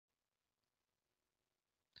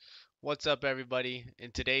What's up everybody? In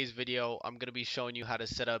today's video, I'm going to be showing you how to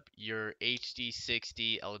set up your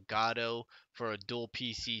HD60 Elgato for a dual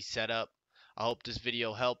PC setup. I hope this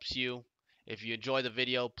video helps you. If you enjoy the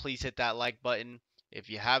video, please hit that like button. If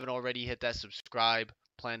you haven't already, hit that subscribe.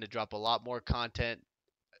 Plan to drop a lot more content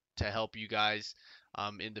to help you guys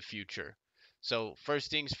in the future. So first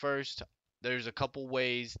things first, there's a couple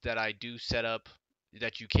ways that I do set up,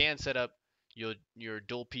 that you can set up your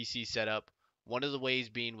dual PC setup. One of the ways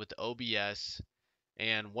being with OBS,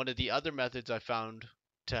 and one of the other methods I found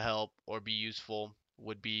to help or be useful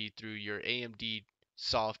would be through your AMD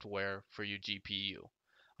software for your GPU.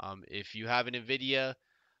 If you have an NVIDIA,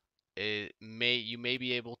 you may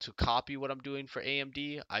be able to copy what I'm doing for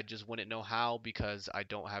AMD. I just wouldn't know how because I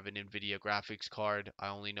don't have an NVIDIA graphics card. I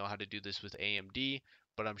only know how to do this with AMD,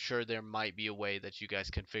 but I'm sure there might be a way that you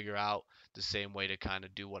guys can figure out the same way to kind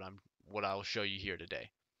of do what I'll show you here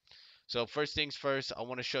today. So first things first, I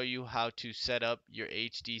want to show you how to set up your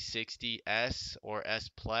HD60 S or S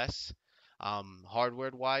Plus,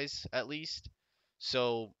 hardware wise at least.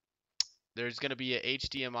 So there's going to be a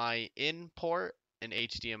HDMI in port, an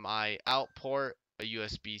HDMI out port, a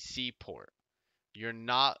USB-C port. You're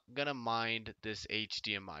not going to mind this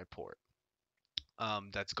HDMI port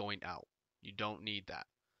that's going out. You don't need that.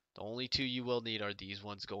 The only two you will need are these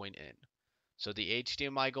ones going in. So the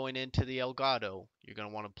HDMI going into the Elgato, you're going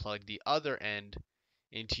to want to plug the other end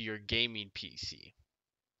into your gaming PC.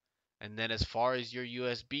 And then as far as your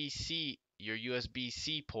USB-C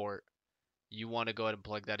port, you want to go ahead and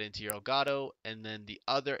plug that into your Elgato, and then the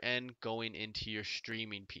other end going into your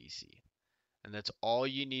streaming PC. And that's all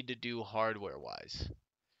you need to do hardware wise.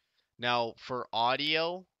 Now for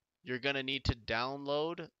audio, you're going to need to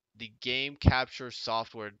download the game capture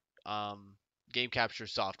software.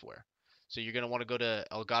 So you're going to want to go to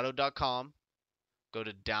elgato.com, go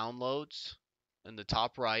to downloads in the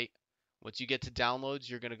top right. Once you get to downloads,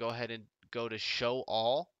 you're going to go ahead and go to show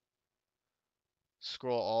all,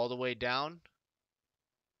 scroll all the way down,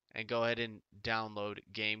 and go ahead and download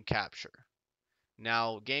game capture.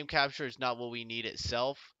 Now, game capture is not what we need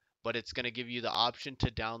itself, but it's going to give you the option to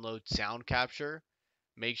download sound capture.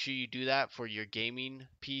 Make sure you do that for your gaming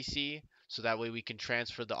PC so that way we can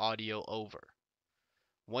transfer the audio over.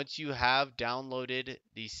 Once you have downloaded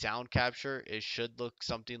the sound capture, it should look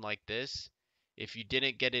something like this. If you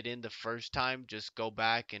didn't get it in the first time, just go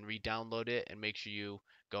back and re-download it and make sure you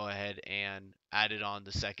go ahead and add it on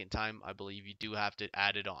the second time. I believe you do have to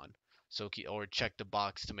add it on. So, or check the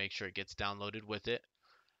box to make sure it gets downloaded with it.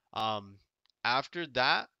 Um, After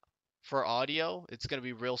that, for audio, it's going to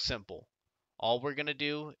be real simple. All we're going to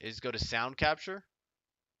do is go to sound capture,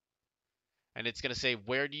 and it's going to say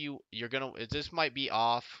you're going to, this might be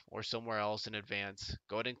off or somewhere else in advance.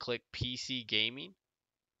 Go ahead and click PC gaming.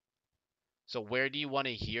 So where do you want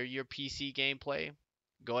to hear your PC gameplay?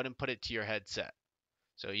 Go ahead and put it to your headset.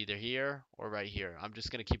 So either here or right here. I'm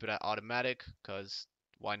just going to keep it at automatic because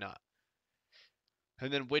why not?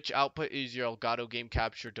 And then which output is your Elgato game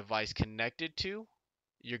capture device connected to?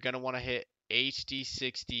 You're going to want to hit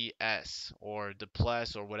HD60 S or the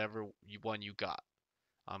Plus or whatever one you got.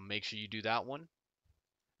 Make sure you do that one.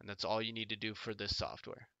 And that's all you need to do for this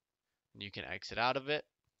software. And you can exit out of it.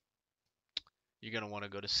 You're going to want to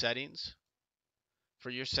go to settings for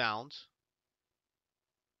your sounds.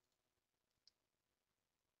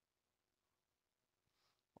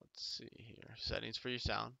 Let's see here. Settings for your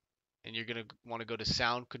sound. And you're going to want to go to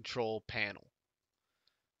sound control panel.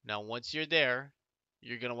 Now, once you're there,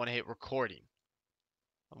 you're going to want to hit recording.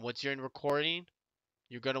 And once you're in recording,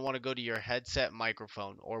 you're going to want to go to your headset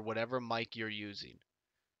microphone or whatever mic you're using.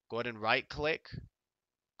 Go ahead and right click,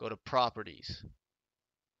 go to properties.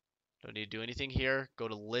 Don't need to do anything here. Go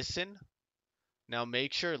to listen. Now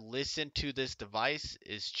make sure listen to this device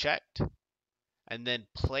is checked, and then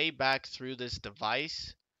play back through this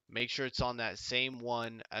device. Make sure it's on that same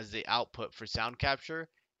one as the output for sound capture,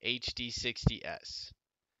 HD60S.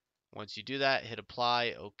 Once you do that, hit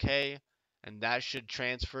apply, OK, and that should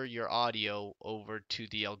transfer your audio over to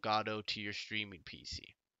the Elgato to your streaming PC.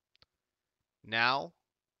 Now,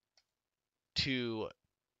 to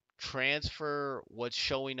transfer what's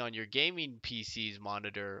showing on your gaming PC's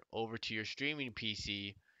monitor over to your streaming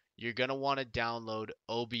PC, you're going to want to download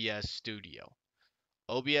OBS Studio.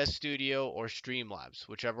 OBS Studio or Streamlabs,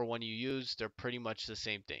 whichever one you use, they're pretty much the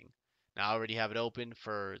same thing. Now I already have it open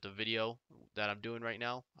for the video that I'm doing right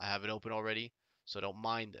now. I have it open already, so don't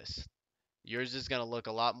mind this. Yours is going to look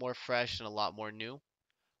a lot more fresh and a lot more new.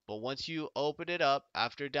 But once you open it up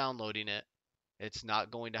after downloading it, it's not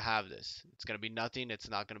going to have this. It's going to be nothing. It's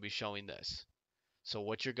not going to be showing this. So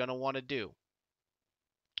what you're going to want to do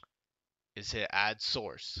is hit add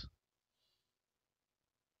source.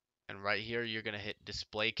 And right here, you're going to hit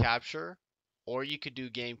display capture, or you could do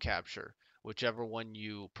game capture, whichever one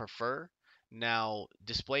you prefer. Now,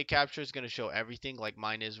 display capture is going to show everything like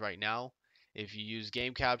mine is right now. If you use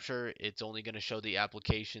game capture, it's only going to show the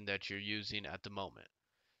application that you're using at the moment.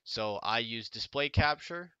 So I use display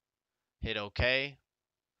capture, hit OK.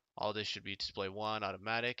 All this should be display 1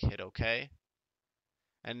 automatic, hit OK.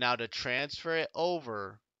 And now to transfer it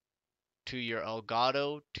over to your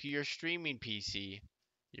Elgato to your streaming PC,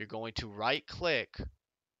 you're going to right click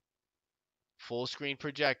full screen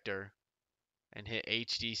projector and hit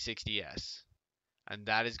HD60 S. And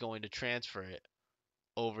that is going to transfer it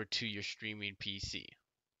over to your streaming PC.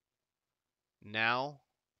 Now,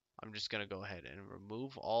 I'm just going to go ahead and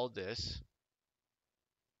remove all this.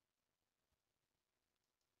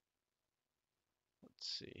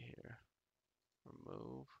 Let's see here.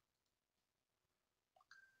 Remove.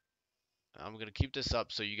 I'm going to keep this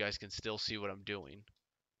up so you guys can still see what I'm doing.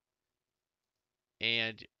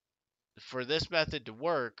 And for this method to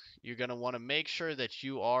work, you're going to want to make sure that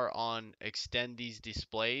you are on extend these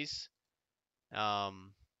displays.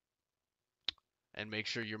 And make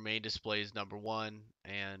sure your main display is number 1,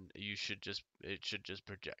 and it should just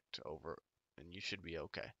project over, and you should be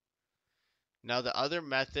okay. Now the other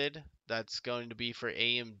method that's going to be for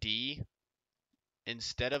AMD,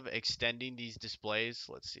 instead of extending these displays,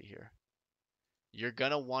 let's see here, you're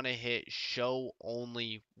gonna want to hit show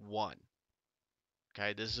only 1.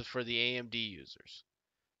 Okay, this is for the AMD users.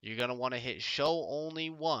 You're gonna want to hit show only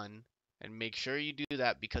 1 and make sure you do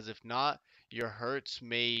that, because if not, your hertz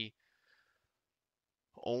may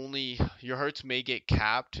get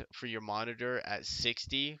capped for your monitor at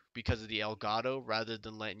 60 because of the Elgato, rather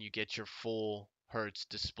than letting you get your full hertz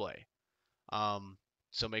display.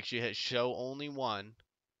 So make sure you hit show only 1,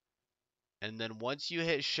 and then once you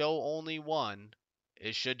hit show only 1,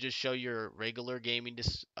 it should just show your regular gaming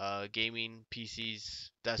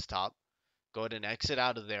PC's desktop. Go ahead and exit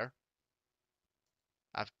out of there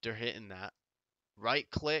after hitting that. Right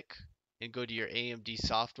click and go to your AMD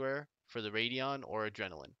software for the Radeon or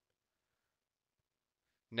Adrenaline.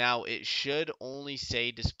 Now it should only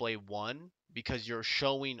say display 1 because you're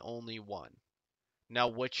showing only 1. Now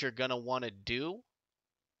what you're going to want to do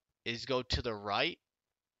is go to the right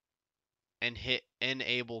and hit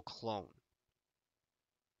enable clone.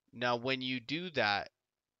 Now when you do that,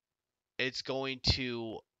 it's going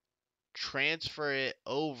to transfer it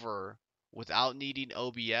over without needing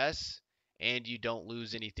OBS, and you don't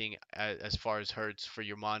lose anything as far as hertz for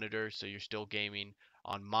your monitor, so you're still gaming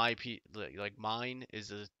on like mine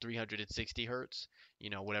is a 360 hertz,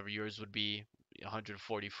 whatever yours would be,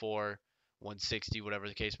 144, 160, whatever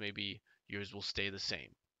the case may be, yours will stay the same.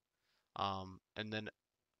 And then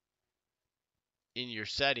in your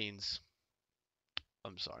settings,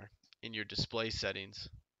 in your display settings,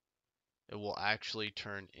 it will actually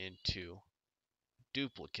turn into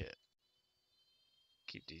duplicate.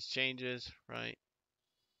 Keep these changes, right?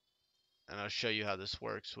 And I'll show you how this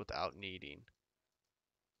works without needing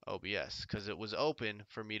OBS, because it was open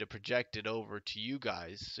for me to project it over to you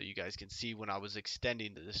guys so you guys can see when I was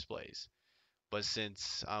extending the displays. But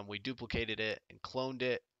since we duplicated it and cloned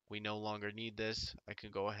it, we no longer need this. I can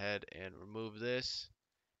go ahead and remove this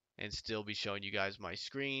and still be showing you guys my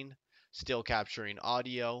screen, still capturing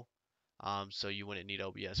audio, so you wouldn't need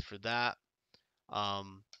OBS for that.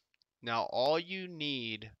 Now all you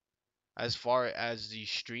need as far as the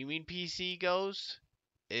streaming PC goes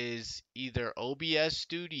is either OBS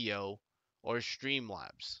Studio or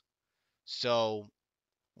Streamlabs. So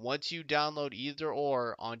once you download either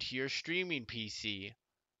or onto your streaming PC,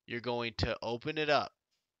 you're going to open it up.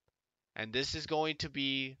 And this is going to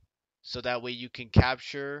be so that way you can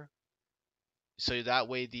capture, so that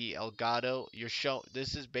way the Elgato,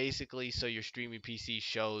 this is basically so your streaming PC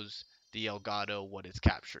shows the Elgato what it's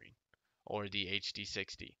capturing, or the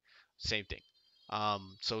HD60. Same thing.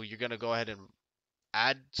 So you're going to go ahead and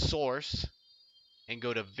add source and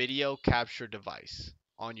go to video capture device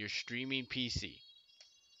on your streaming PC.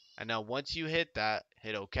 And now once you hit that,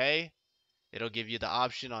 hit OK. It'll give you the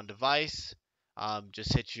option on device.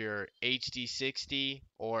 Just hit your HD60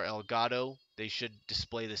 or Elgato. They should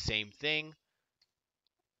display the same thing.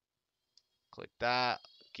 Click that.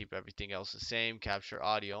 Keep everything else the same. Capture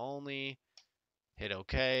audio only. Hit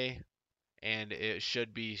OK. And it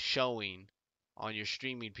should be showing on your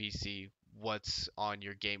streaming PC what's on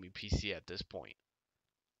your gaming PC at this point.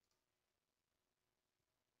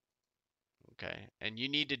 Okay, and you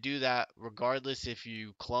need to do that regardless if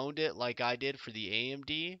you cloned it like I did for the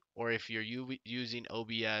AMD, or if you're using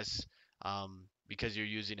OBS, because you're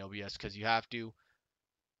using OBS because you have to.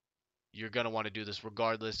 You're going to want to do this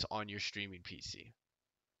regardless on your streaming PC.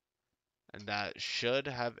 And that should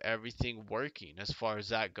have everything working as far as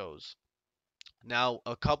that goes. Now,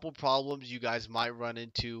 a couple problems you guys might run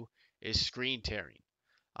into is screen tearing.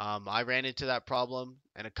 I ran into that problem,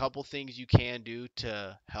 and a couple things you can do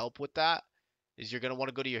to help with that is you're going to want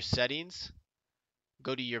to go to your settings,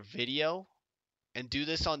 go to your video, and do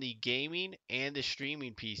this on the gaming and the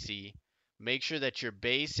streaming PC. Make sure that your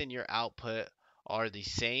base and your output are the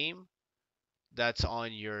same that's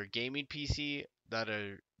on your gaming PC, that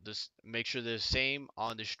are this, make sure they're the same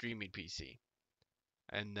on the streaming PC.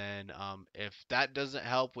 And then if that doesn't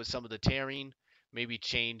help with some of the tearing, maybe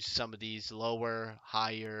change some of these lower,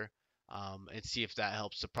 higher, and see if that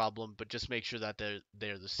helps the problem. But just make sure that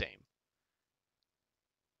they're the same.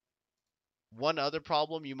 One other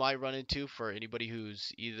problem you might run into for anybody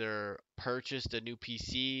who's either purchased a new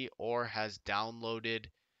PC or has downloaded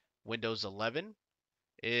Windows 11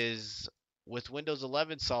 is with Windows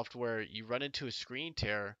 11 software, you run into a screen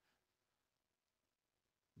tear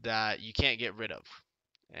that you can't get rid of.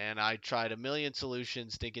 And I tried a million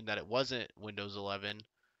solutions thinking that it wasn't Windows 11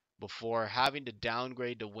 before having to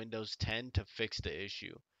downgrade to Windows 10 to fix the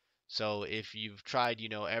issue. So if you've tried,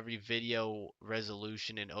 every video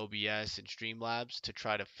resolution in OBS and Streamlabs to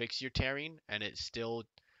try to fix your tearing and it still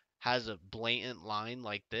has a blatant line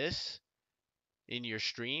like this in your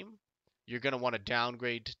stream, you're going to want to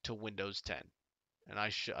downgrade to Windows 10. And I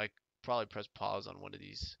probably press pause on one of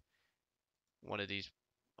these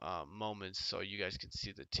moments so you guys can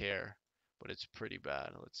see the tear, but it's pretty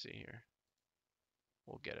bad. Let's see here.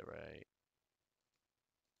 We'll get it right.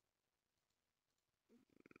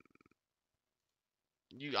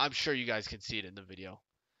 I'm sure you guys can see it in the video.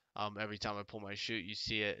 Every time I pull my chute, you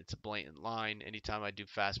see it. It's a blatant line. Anytime I do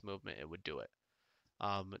fast movement, it would do it.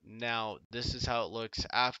 Now, this is how it looks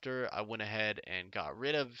after I went ahead and got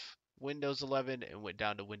rid of Windows 11 and went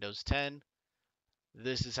down to Windows 10.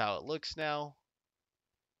 This is how it looks now.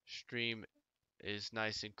 Stream is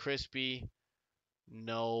nice and crispy.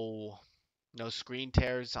 No screen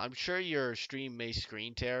tears. I'm sure your stream may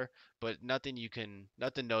screen tear, but nothing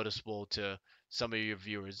noticeable to some of your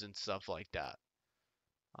viewers and stuff like that.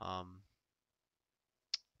 Um,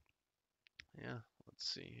 yeah, let's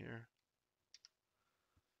see here.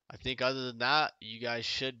 I think other than that, you guys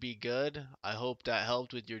should be good. I hope that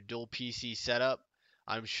helped with your dual PC setup.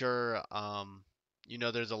 I'm sure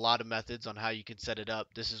there's a lot of methods on how you can set it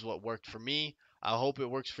up. This is what worked for me. I hope it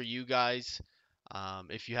works for you guys.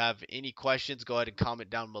 If you have any questions, go ahead and comment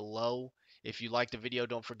down below. If you like the video,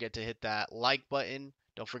 don't forget to hit that like button.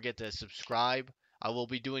 Don't forget to subscribe. I will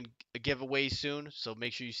be doing a giveaway soon, so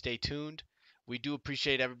make sure you stay tuned. We do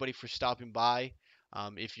appreciate everybody for stopping by.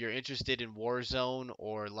 If you're interested in Warzone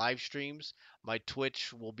or live streams, my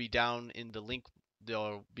Twitch will be down in the link.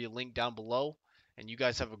 There'll be a link down below. And you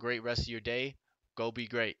guys have a great rest of your day. Go be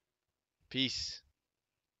great. Peace.